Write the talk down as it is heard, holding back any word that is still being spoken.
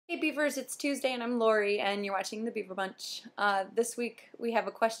Hey Beavers, it's Tuesday and I'm Lori and you're watching the Beaver Bunch. This week we have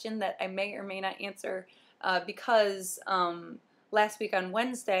a question that I may or may not answer because last week on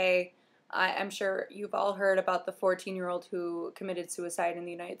Wednesday I'm sure you've all heard about the 14-year-old who committed suicide in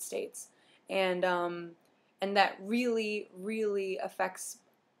the United States, and that really affects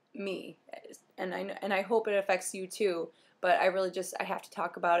me, and I hope it affects you too, but I have to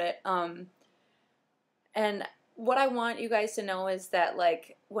talk about it. And what I want you guys to know is that,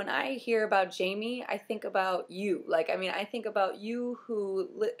 like, when I hear about Jamey, I think about you. Like, I mean, I think about you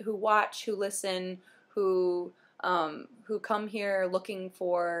who watch, who listen, who come here looking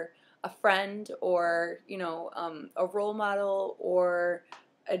for a friend or, a role model or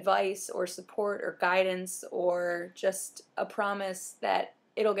advice or support or guidance or just a promise that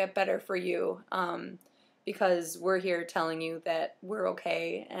it'll get better for you, because we're here telling you that we're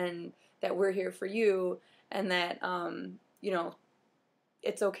okay and that we're here for you, and that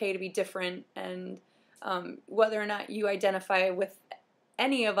it's okay to be different, and whether or not you identify with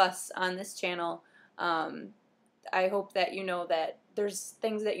any of us on this channel, I hope that you know that there's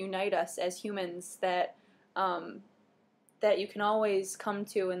things that unite us as humans that that you can always come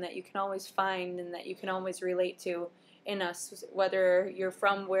to, and that you can always find, and that you can always relate to in us, whether you're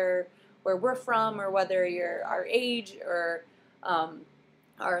from where we're from, or whether you're our age, or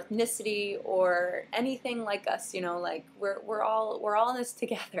our ethnicity, or anything like us. Like, we're all in this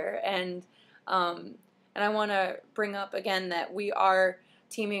together, and I want to bring up again that we are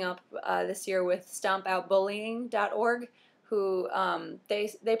teaming up this year with stompoutbullying.org, who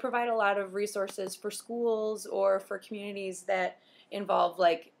they provide a lot of resources for schools or for communities that involve,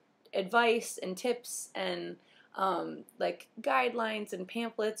 like, advice and tips and like guidelines and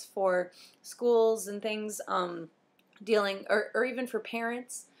pamphlets for schools and things, dealing, or even for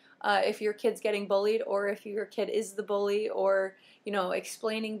parents, if your kid's getting bullied, or if your kid is the bully, or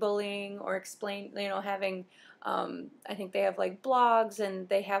explaining bullying, or having I think they have, like, blogs, and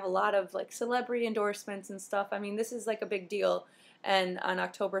they have a lot of, like, celebrity endorsements and stuff. I mean, this is, like, a big deal. And on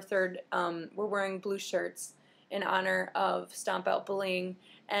October 3rd, we're wearing blue shirts in honor of Stomp Out Bullying,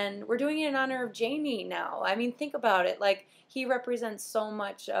 and we're doing it in honor of Jamey now. I mean, think about it. Like, he represents so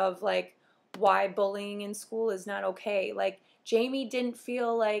much of, like, why bullying in school is not okay. Like, Jamey didn't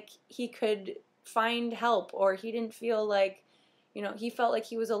feel like he could find help, or he didn't feel like, he felt like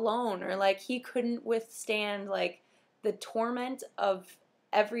he was alone, or like he couldn't withstand, like, the torment of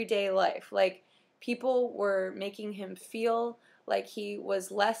everyday life. Like, people were making him feel like he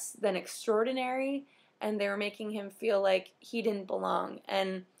was less than extraordinary, and they were making him feel like he didn't belong.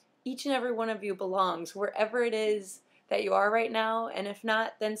 And each and every one of you belongs wherever it is that you are right now, and if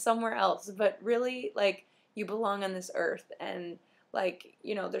not, then somewhere else. But really, like, you belong on this earth, and, like,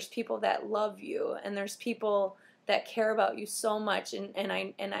 there's people that love you, and there's people that care about you so much, and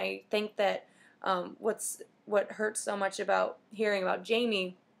I think that what hurts so much about hearing about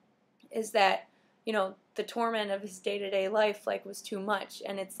Jamey is that the torment of his day-to-day life, like, was too much.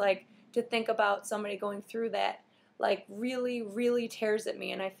 And it's like, to think about somebody going through that, like, really tears at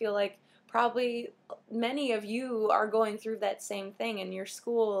me. And I feel like probably many of you are going through that same thing in your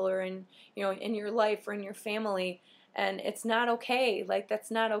school, or in in your life, or in your family, and it's not okay. Like, that's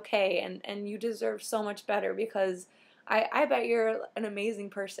not okay, and you deserve so much better, because I bet you're an amazing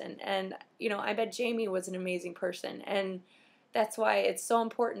person, and I bet Jamey was an amazing person, and that's why it's so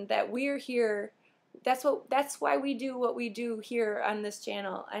important that we're here. That's why we do what we do here on this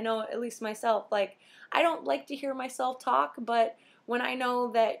channel. I know, at least myself, like, I don't like to hear myself talk, but when I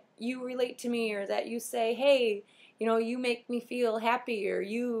know that you relate to me, or that you say, hey, you make me feel happy, or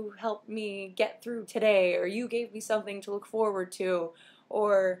you helped me get through today, or you gave me something to look forward to,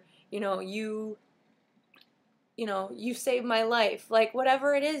 or you saved my life, like,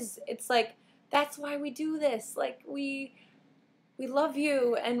 whatever it is, it's like, that's why we do this. Like, we love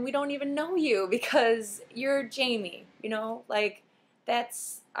you, and we don't even know you, because you're Jamey, like,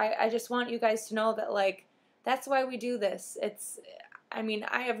 I just want you guys to know that, like, that's why we do this. I mean,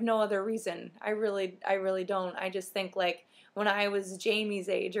 I have no other reason. I really don't. I just think, like, when I was Jamey's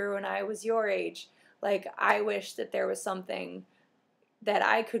age, or when I was your age, like, I wish that there was something that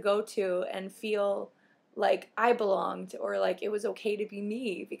I could go to and feel like I belonged, or like it was okay to be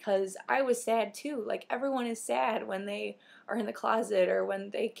me, because I was sad too. Like, everyone is sad when they are in the closet, or when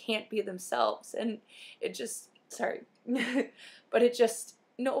they can't be themselves, and it just, sorry, but it just,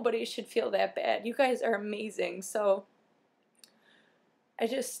 nobody should feel that bad. You guys are amazing. So I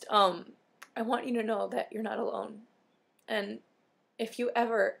just, I want you to know that you're not alone. And if you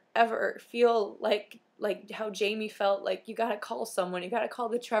ever feel like how Jamey felt, like, you gotta call someone, you gotta call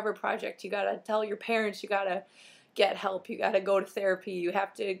the Trevor Project, you gotta tell your parents, you gotta get help, you got to go to therapy, you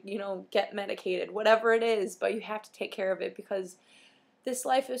have to, you know, get medicated, whatever it is, but you have to take care of it, because this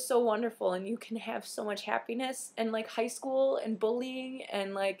life is so wonderful and you can have so much happiness. And like high school and bullying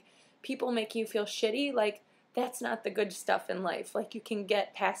and like people make you feel shitty, like that's not the good stuff in life. Like you can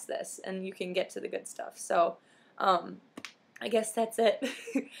get past this and you can get to the good stuff. So I guess that's it.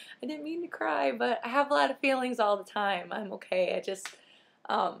 I didn't mean to cry, but I have a lot of feelings all the time. I'm okay. I just,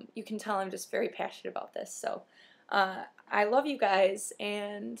 you can tell I'm just very passionate about this. So I love you guys,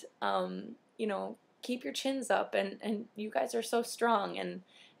 and, you know, keep your chins up, and you guys are so strong, and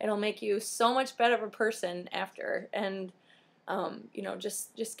it'll make you so much better of a person after, and, you know,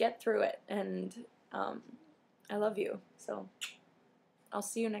 just get through it, and I love you. So I'll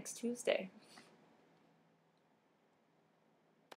see you next Tuesday.